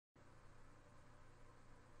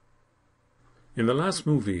In the last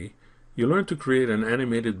movie, you learned to create an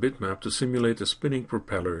animated bitmap to simulate a spinning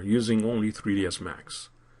propeller using only 3ds Max.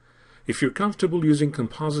 If you're comfortable using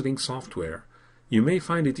compositing software, you may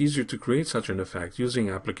find it easier to create such an effect using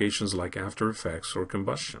applications like After Effects or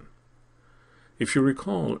Combustion. If you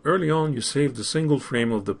recall, early on you saved a single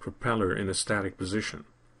frame of the propeller in a static position.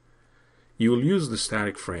 You will use the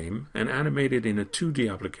static frame and animate it in a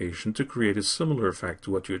 2D application to create a similar effect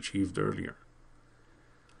to what you achieved earlier.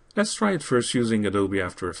 Let's try it first using Adobe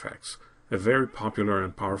After Effects, a very popular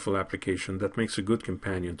and powerful application that makes a good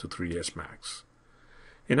companion to 3ds Max.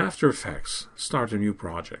 In After Effects, start a new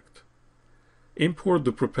project. Import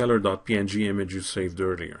the propeller.png image you saved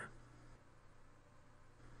earlier.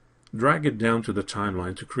 Drag it down to the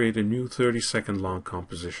timeline to create a new 30-second long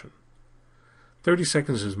composition. 30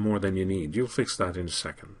 seconds is more than you need. You'll fix that in a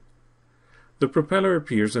second. The propeller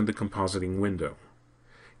appears in the compositing window.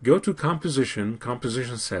 Go to Composition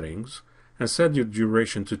Settings, and set your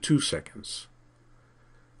duration to 2 seconds.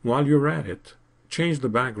 While you're at it, change the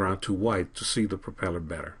background to white to see the propeller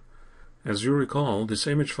better. As you recall, this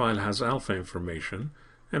image file has alpha information,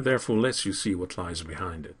 and therefore lets you see what lies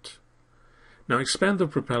behind it. Now expand the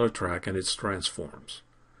propeller track and its transforms.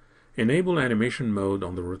 Enable animation mode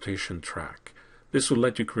on the rotation track. This will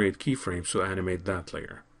let you create keyframes to animate that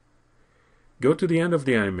layer. Go to the end of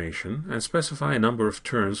the animation and specify a number of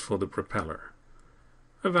turns for the propeller.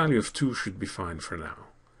 A value of 2 should be fine for now.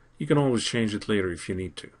 You can always change it later if you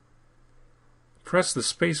need to. Press the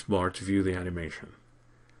space bar to view the animation.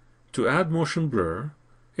 To add motion blur,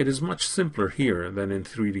 it is much simpler here than in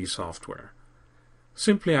 3D software.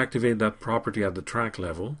 Simply activate that property at the track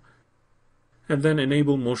level and then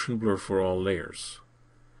enable motion blur for all layers.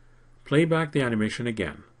 Play back the animation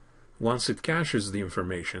again. Once it caches the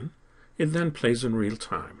information, it then plays in real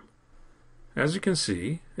time. As you can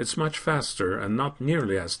see, it's much faster and not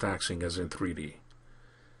nearly as taxing as in 3D.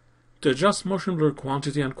 To adjust motion blur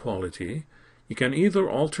quantity and quality, you can either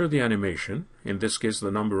alter the animation, in this case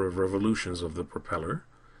the number of revolutions of the propeller,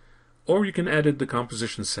 or you can edit the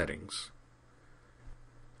composition settings.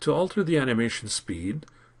 To alter the animation speed,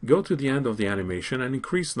 go to the end of the animation and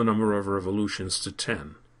increase the number of revolutions to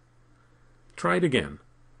 10. Try it again.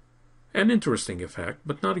 An interesting effect,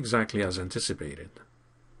 but not exactly as anticipated.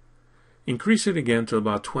 Increase it again to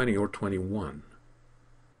about 20 or 21.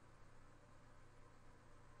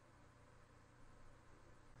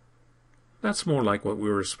 That's more like what we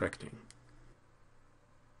were expecting.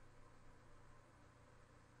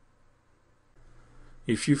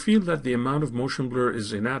 If you feel that the amount of motion blur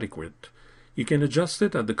is inadequate, you can adjust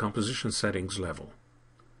it at the composition settings level.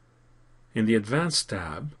 In the Advanced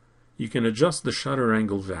tab, you can adjust the shutter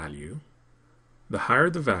angle value. The higher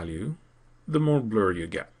the value, the more blur you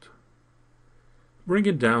get. Bring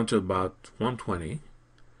it down to about 120,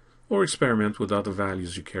 or experiment with other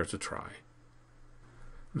values you care to try.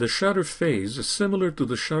 The shutter phase is similar to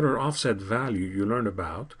the shutter offset value you learned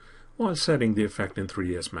about while setting the effect in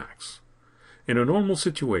 3ds Max. In a normal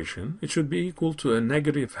situation, it should be equal to a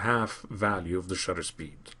negative half value of the shutter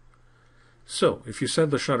speed. So, if you set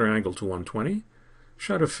the shutter angle to 120,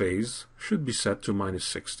 shutter phase should be set to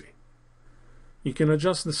 -60. You can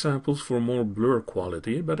adjust the samples for more blur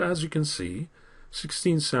quality, but as you can see,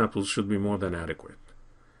 16 samples should be more than adequate.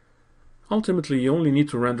 Ultimately, you only need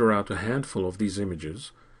to render out a handful of these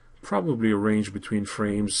images, probably a range between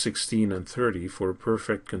frames 16 and 30 for a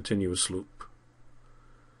perfect continuous loop.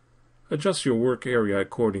 Adjust your work area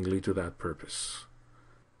accordingly to that purpose.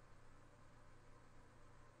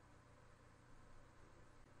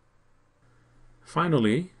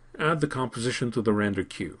 Finally, add the composition to the render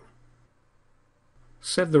queue.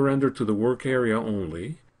 Set the render to the work area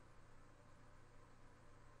only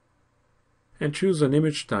and choose an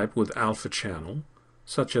image type with alpha channel,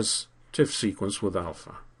 such as TIFF sequence with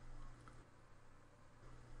alpha.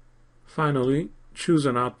 Finally, choose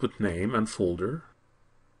an output name and folder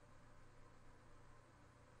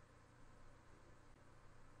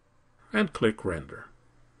and click Render.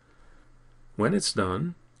 When it's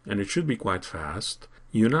done, and it should be quite fast,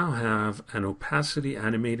 you now have an opacity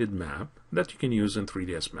animated map that you can use in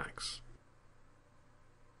 3ds Max.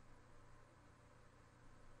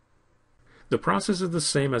 The process is the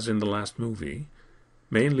same as in the last movie,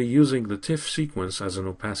 mainly using the TIFF sequence as an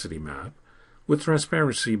opacity map, with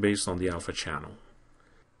transparency based on the alpha channel.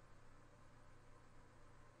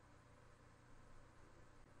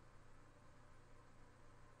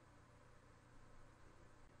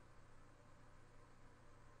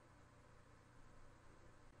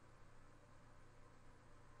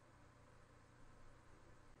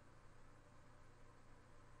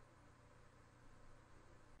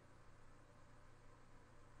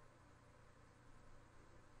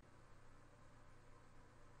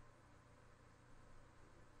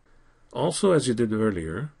 Also, as you did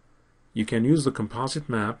earlier, you can use the composite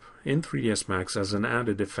map in 3ds Max as an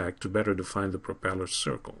added effect to better define the propeller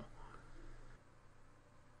circle.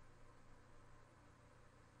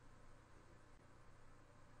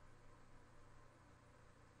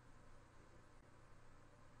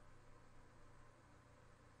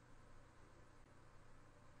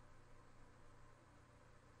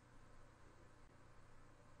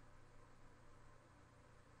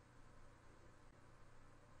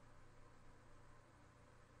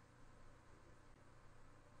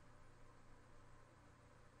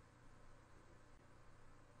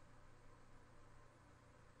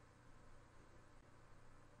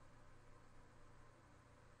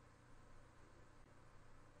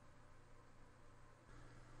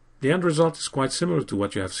 The end result is quite similar to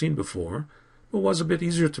what you have seen before, but was a bit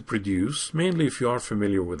easier to produce, mainly if you are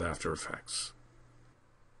familiar with After Effects.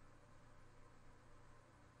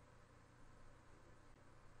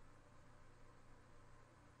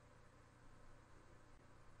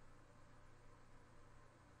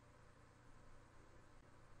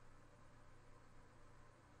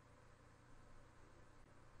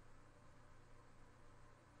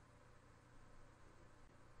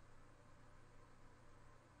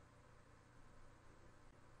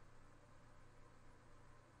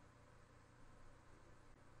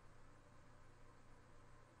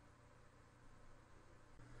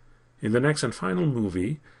 In the next and final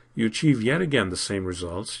movie, you achieve yet again the same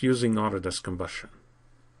results using Autodesk Combustion.